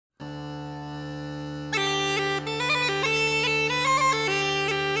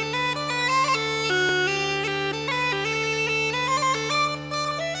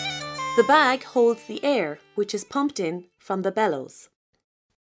The bag holds the air which is pumped in from the bellows.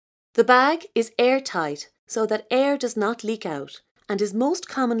 The bag is airtight so that air does not leak out and is most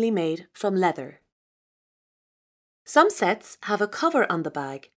commonly made from leather. Some sets have a cover on the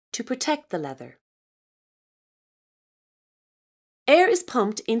bag to protect the leather. Air is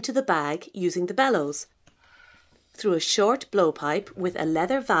pumped into the bag using the bellows through a short blowpipe with a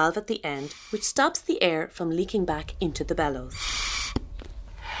leather valve at the end which stops the air from leaking back into the bellows.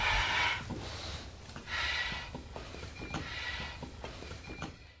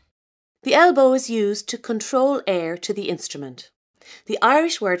 The elbow is used to control air to the instrument. The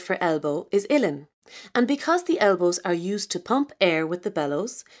Irish word for elbow is uilleann, and because the elbows are used to pump air with the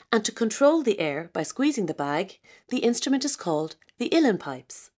bellows and to control the air by squeezing the bag, the instrument is called the uilleann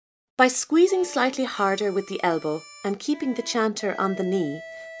pipes. By squeezing slightly harder with the elbow and keeping the chanter on the knee,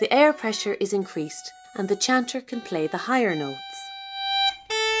 the air pressure is increased and the chanter can play the higher notes.